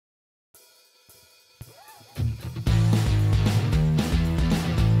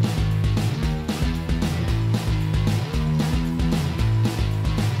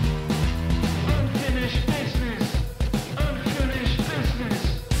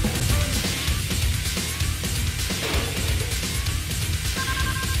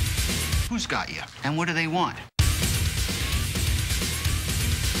Who's got you? And what do they want?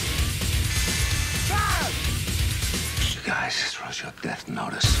 You guys, this was your death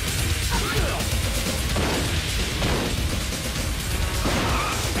notice.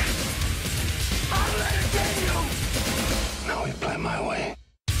 Now we play my way.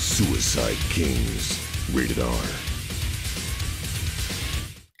 Suicide Kings, rated R.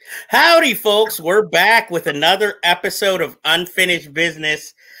 Howdy, folks. We're back with another episode of Unfinished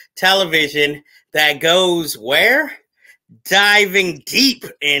Business Television that goes where? Diving deep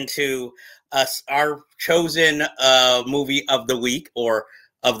into our chosen movie of the week or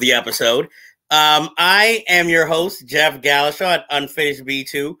of the episode. I am your host, Jeff Galashaw at Unfinished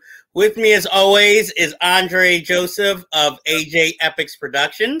B2. With me, as always, is Andre Joseph of AJ Epics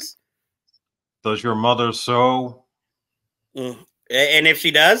Productions. Does your mother sew? And if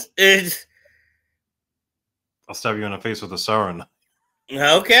she does, I'll stab you in the face with a siren.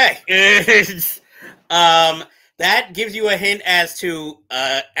 Okay. That gives you a hint as to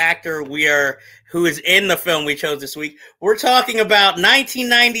actor who is in the film we chose this week. We're talking about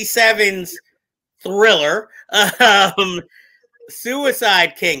 1997's thriller,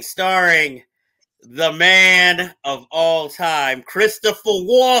 Suicide King, starring the man of all time, Christopher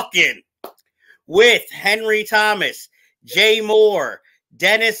Walken, with Henry Thomas, Jay Mohr,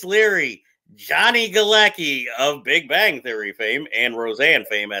 Dennis Leary, Johnny Galecki of Big Bang Theory fame and Roseanne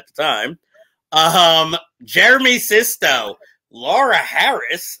fame at the time, Jeremy Sisto, Laura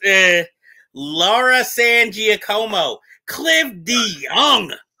Harris, Laura San Giacomo, Cliff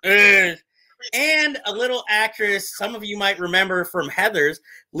DeYoung, and a little actress some of you might remember from Heathers,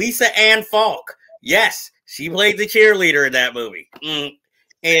 Lisa Ann Falk. Yes, she played the cheerleader in that movie.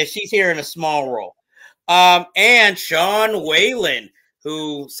 And she's here in a small role. And Sean Whalen,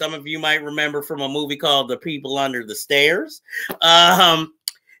 who some of you might remember from a movie called The People Under the Stairs.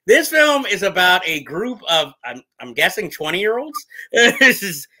 This film is about a group of, I'm guessing, 20-year-olds.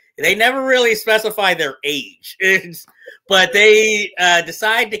 They never really specify their age, but they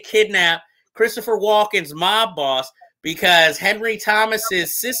decide to kidnap Christopher Walken's mob boss because Henry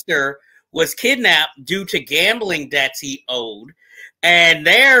Thomas's sister was kidnapped due to gambling debts he owed. And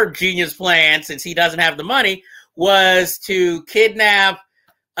their genius plan, since he doesn't have the money, was to kidnap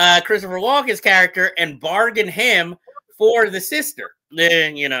Christopher Walken's character and bargain him for the sister.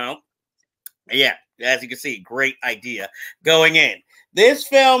 You know, yeah, as you can see, great idea going in. This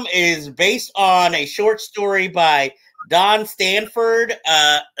film is based on a short story by Don Stanford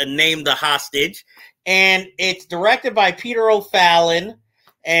named The Hostage, and it's directed by Peter O'Fallon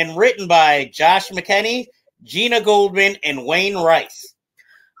and written by Josh McKinney, Gina Goldman, and Wayne Rice.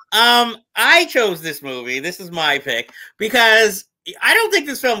 I chose this movie. This is my pick because I don't think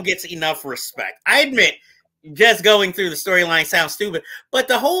this film gets enough respect. I admit, just going through the storyline sounds stupid, but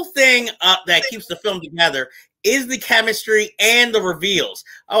the whole thing that keeps the film together is the chemistry and the reveals.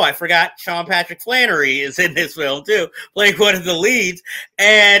 Oh, I forgot Sean Patrick Flannery is in this film too, playing one of the leads.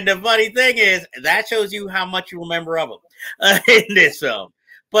 And the funny thing is, that shows you how much you remember of him in this film.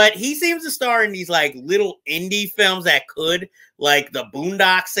 But he seems to star in these like little indie films that could, like the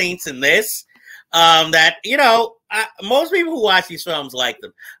Boondock Saints in this. That, you know, most people who watch these films like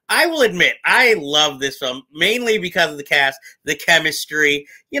them. I will admit, I love this film, mainly because of the cast, the chemistry.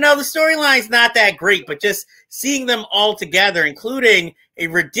 You know, the storyline's not that great, but just seeing them all together, including a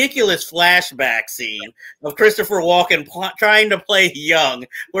ridiculous flashback scene of Christopher Walken trying to play young,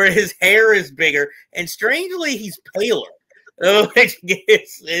 where his hair is bigger, and strangely, he's paler. Which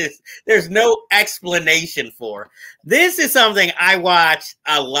there's no explanation for. This is something I watched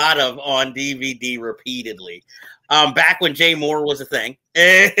a lot of on DVD repeatedly. Back when Jay Mohr was a thing,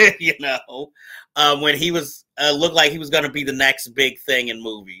 you know, when he was looked like he was going to be the next big thing in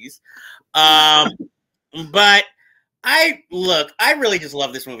movies. But I really just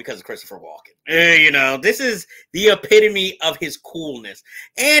love this movie because of Christopher Walken. You know, this is the epitome of his coolness.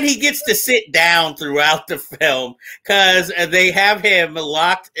 And he gets to sit down throughout the film because they have him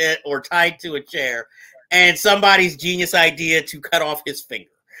locked or tied to a chair and somebody's genius idea to cut off his finger.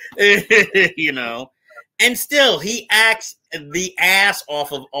 You know, and still he acts the ass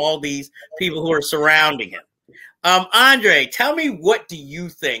off of all these people who are surrounding him. Andre, tell me, what do you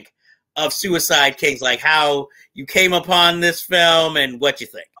think of Suicide Kings, like how you came upon this film and what you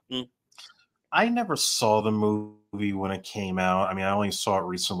think? I never saw the movie when it came out. I mean, I only saw it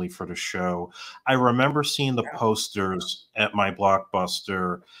recently for the show. I remember seeing the posters at my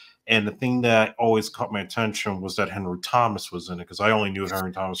Blockbuster And the thing that always caught my attention was that Henry Thomas was in it, because I only knew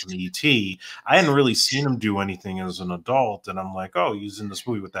Henry Thomas from E.T. I hadn't really seen him do anything as an adult, and I'm like, oh, he's in this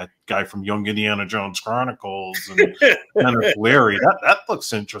movie with that guy from Young Indiana Jones Chronicles and Dennis Leary. That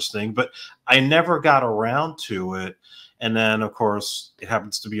looks interesting, but I never got around to it. And then, of course, it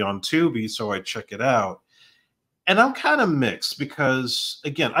happens to be on Tubi, so I check it out. And I'm kind of mixed because,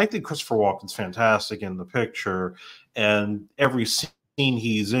 again, I think Christopher Walken's fantastic in the picture, and every scene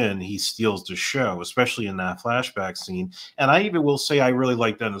he's in, he steals the show, especially in that flashback scene. And I even will say I really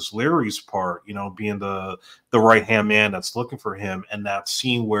like Dennis Leary's part, you know, being the right-hand man that's looking for him, and that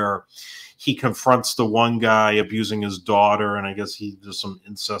scene where he confronts the one guy abusing his daughter, and I guess there's some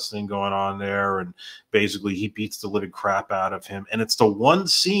incest thing going on there, and basically he beats the living crap out of him. And it's the one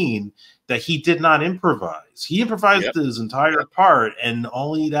scene that he did not improvise. He improvised his entire part, and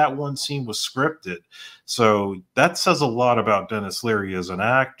only that one scene was scripted. So that says a lot about Dennis Leary as an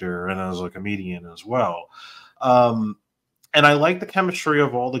actor and as a comedian as well. And I like the chemistry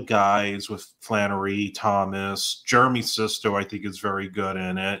of all the guys with Flannery, Thomas, Jeremy Sisto, I think is very good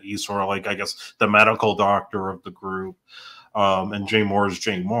in it. He's sort of like, I guess, the medical doctor of the group. And Jay Mohr is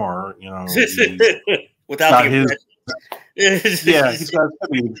Jay Mohr, you know. Without the yeah, he's got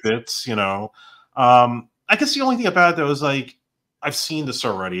big bits, you know. I guess the only thing about it, though, is like, I've seen this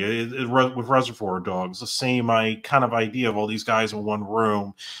already with Reservoir Dogs, the same kind of idea of all these guys in one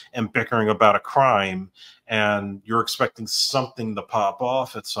room and bickering about a crime, and you're expecting something to pop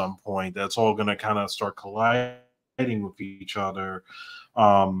off at some point that's all going to kind of start colliding with each other.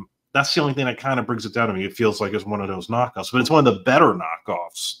 That's the only thing that kind of brings it down to me. It feels like it's one of those knockoffs, but it's one of the better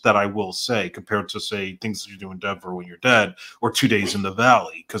knockoffs that I will say, compared to, say, Things That You Do in Denver When You're Dead or 2 Days in the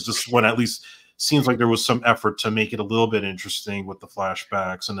Valley, because this one at least seems like there was some effort to make it a little bit interesting with the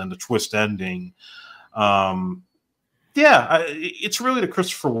flashbacks and then the twist ending. It's really the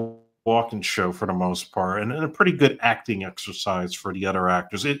Christopher Walken show for the most part, and a pretty good acting exercise for the other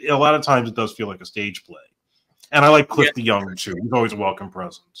actors. A lot of times it does feel like a stage play. And I like Cliff the Young, too. He's always a welcome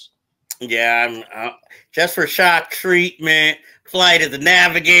presence. Yeah, I'm just for Shock Treatment, Flight of the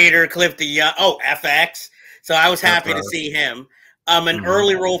Navigator, Cliff the Young. Oh, FX. So I was happy to see him. An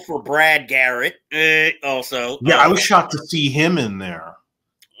early role for Brad Garrett, also. Yeah, I was shocked to see him in there.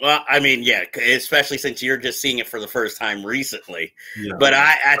 Well, I mean, yeah, especially since you're just seeing it for the first time recently. Yeah. But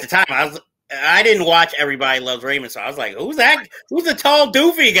at the time, I didn't watch Everybody Loves Raymond, so I was like, "Who's that? Who's the tall,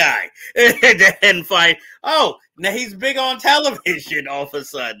 doofy guy?" And then now he's big on television all of a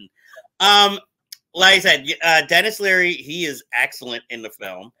sudden. Like I said, Dennis Leary, he is excellent in the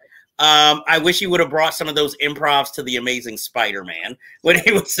film. I wish he would have brought some of those improvs to The Amazing Spider-Man when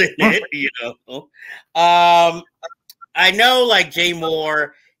he was in it, you know. I know, like, Jay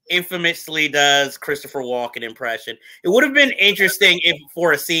Mohr infamously does Christopher Walken impression. It would have been interesting if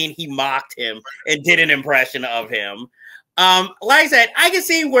for a scene he mocked him and did an impression of him. Like I said, I can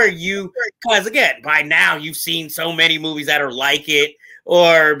see where because again, by now you've seen so many movies that are like it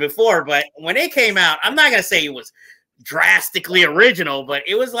or before, but when it came out, I'm not going to say it was drastically original, but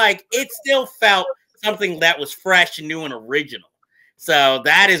it was like, it still felt something that was fresh and new and original. So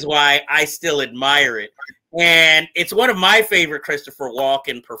that is why I still admire it. And it's one of my favorite Christopher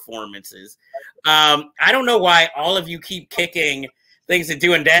Walken performances. I don't know why all of you keep kicking Things to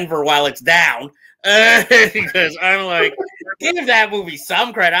Do in Denver while it's down. Because I'm like, give that movie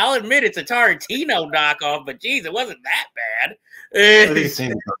some credit. I'll admit it's a Tarantino knockoff, but geez, it wasn't that bad.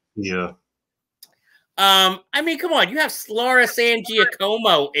 I mean, come on, you have Laura San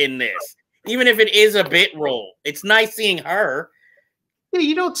Giacomo in this. Even if it is a bit role, it's nice seeing her. Yeah,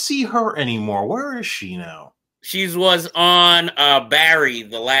 you don't see her anymore. Where is she now? She was on Barry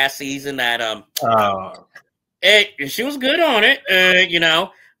the last season. She was good on it. You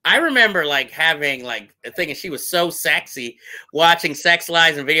know, I remember like having like thinking she was so sexy watching Sex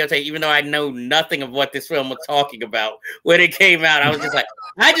Lies and Videotape, even though I know nothing of what this film was talking about when it came out. I was just like,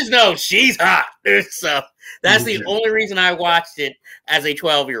 I just know she's hot. So that's the only reason I watched it as a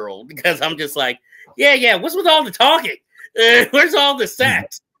 12-year-old, because I'm just like, yeah, what's with all the talking? Where's all the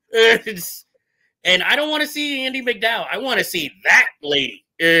sex? And I don't want to see Andie MacDowell. I want to see that lady,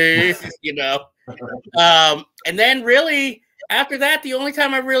 you know. And then really after that, the only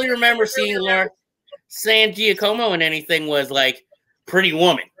time I really remember seeing Laura San Giacomo in anything was like Pretty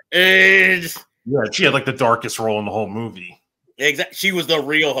Woman. Yeah, she had like the darkest role in the whole movie. Exactly, she was the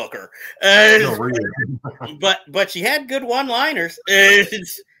real hooker. But she had good one-liners.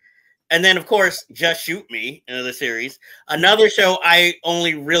 And then, of course, Just Shoot Me, the series. Another show I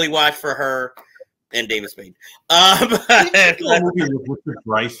only really watched for her and David Spade. Movie with Richard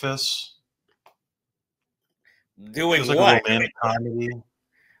Dreyfuss. Doing like what? A romantic comedy.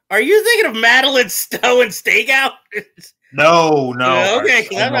 Are you thinking of Madeline Stowe and Stakeout? No. Okay,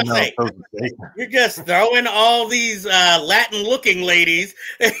 because I'm not saying you're just throwing all these Latin-looking ladies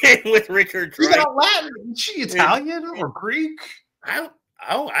with Richard She's Dreyfuss. not Latin. Is she Italian or Greek? I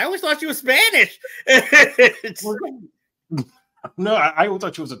always thought she was Spanish. No, I always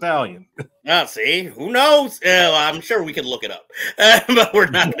thought she was Italian. Oh, see, who knows? I'm sure we can look it up, but we're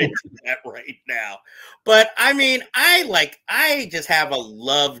not going to do that right now. But I mean, I just have a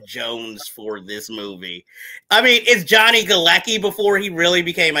love Jones for this movie. I mean, it's Johnny Galecki before he really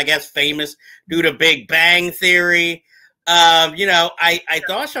became, I guess, famous due to Big Bang Theory. I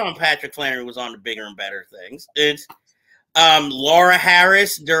thought Sean Patrick Flanery was on to bigger and better things. It's Laura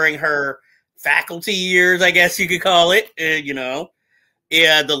Harris during her faculty years, I guess you could call it.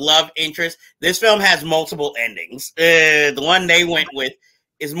 Yeah, the love interest. This film has multiple endings. The one they went with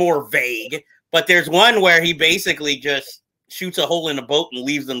is more vague, but there's one where he basically just shoots a hole in a boat and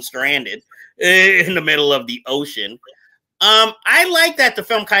leaves them stranded in the middle of the ocean. I like that the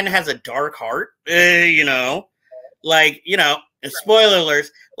film kind of has a dark heart, spoiler alerts,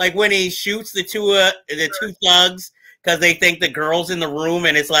 like when he shoots the two thugs because they think the girl's in the room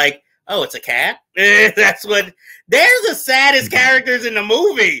and it's like, oh, it's a cat? They're the saddest characters in the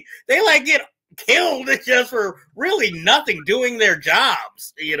movie. They like get killed just for really nothing, doing their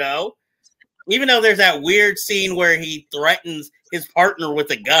jobs, Even though there's that weird scene where he threatens his partner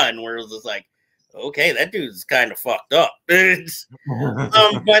with a gun, where it was just like, okay, that dude's kind of fucked up.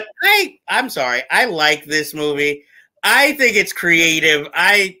 But I'm sorry, I like this movie. I think it's creative.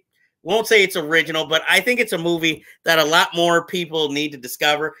 I won't say it's original, but I think it's a movie that a lot more people need to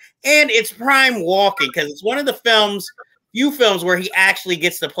discover. And it's prime Walken because it's one of the few films where he actually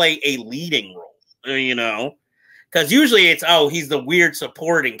gets to play a leading role, Because usually it's, he's the weird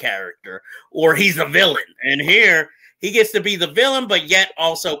supporting character or he's the villain. And here he gets to be the villain, but yet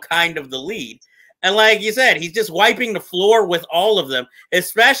also kind of the lead. And like you said, he's just wiping the floor with all of them,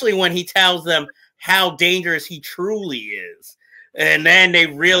 especially when he tells them how dangerous he truly is. And then they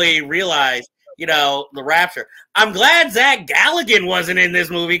really realize, the rapture. I'm glad Zach Galligan wasn't in this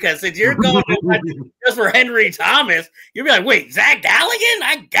movie because since you're going just for Henry Thomas, you'll be like, wait, Zach Galligan?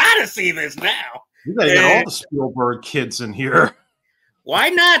 I gotta see this now. You gotta get all the Spielberg kids in here. Why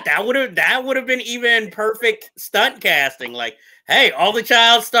not? That would have been even perfect stunt casting. Like, hey, all the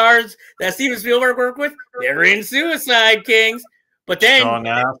child stars that Steven Spielberg worked with, they're in Suicide Kings. But then Sean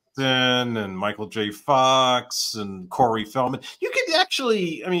Astin and Michael J. Fox and Corey Feldman. You could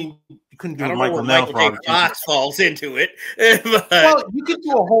actually, you couldn't do Michael J. Fox falls into it. Well, you could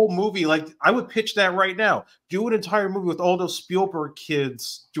do a whole movie. Like, I would pitch that right now. Do an entire movie with all those Spielberg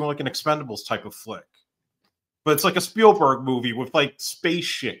kids doing like an Expendables type of flick. But it's like a Spielberg movie with like space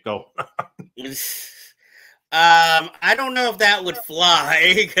shit going on. I don't know if that would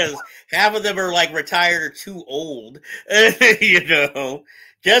fly because half of them are like retired or too old,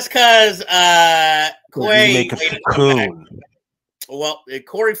 just because Quay make a cocoon. Well,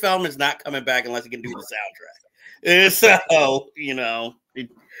 Corey Feldman's not coming back unless he can do the soundtrack. So,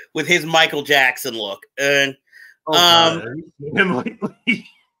 with his Michael Jackson look. And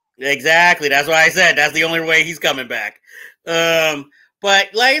exactly. That's why I said that's the only way he's coming back.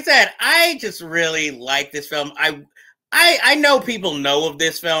 But like I said, I just really like this film. I know people know of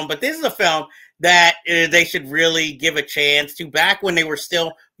this film, but this is a film that they should really give a chance to back when they were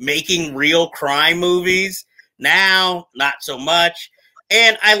still making real crime movies. Now, not so much.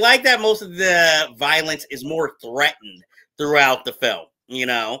 And I like that most of the violence is more threatened throughout the film,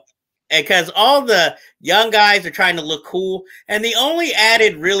 because all the young guys are trying to look cool. And the only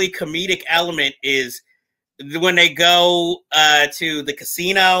added really comedic element is when they go to the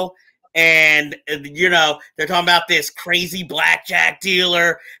casino and, they're talking about this crazy blackjack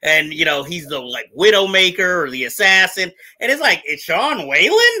dealer and, he's the like widowmaker or the assassin. And it's like, it's Sean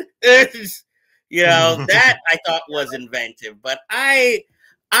Whalen? That I thought was inventive. But I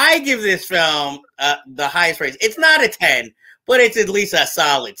give this film the highest praise. It's not a 10, but it's at least a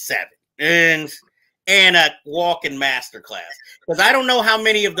solid 7. And a Walken masterclass. Because I don't know how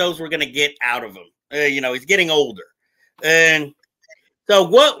many of those we're going to get out of him. He's getting older. And so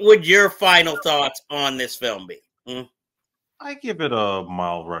what would your final thoughts on this film be? I give it a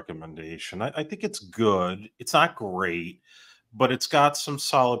mild recommendation. I think it's good. It's not great, but it's got some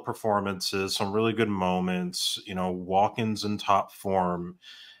solid performances, some really good moments. Walken's in top form.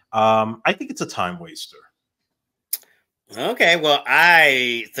 I think it's a time waster. Okay, well,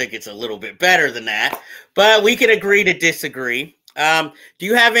 I think it's a little bit better than that, but we can agree to disagree. Do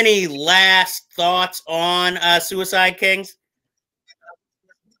you have any last thoughts on Suicide Kings?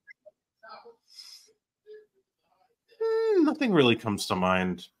 Nothing really comes to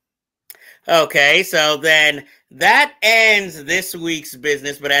mind. Okay, so then that ends this week's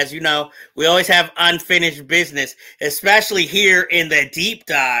business. But as you know, we always have unfinished business, especially here in the deep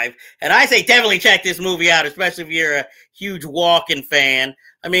dive. And I say definitely check this movie out, especially if you're a huge Walken fan.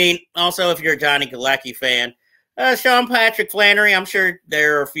 I mean, also if you're a Johnny Galecki fan. Sean Patrick Flannery, I'm sure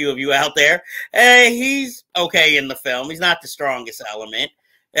there are a few of you out there. He's okay in the film. He's not the strongest element.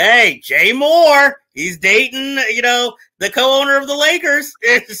 Hey, Jay Mohr, he's dating, the co-owner of the Lakers.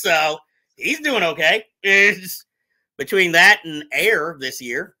 So he's doing okay. Between that and Air this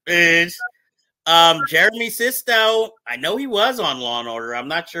year. Jeremy Sisto, I know he was on Law and Order. I'm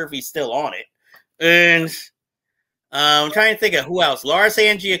not sure if he's still on it. And I'm trying to think of who else. Laura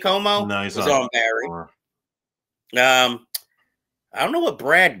San Giacomo was on Barry. I don't know what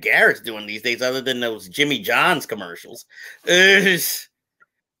Brad Garrett's doing these days other than those Jimmy John's commercials.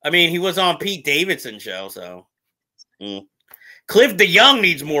 I mean, he was on Pete Davidson's show, so. Cliff DeYoung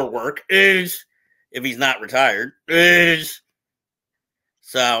needs more work, if he's not retired.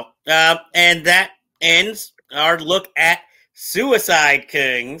 So, and that ends our look at Suicide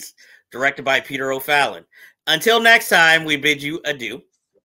Kings, directed by Peter O'Fallon. Until next time, we bid you adieu.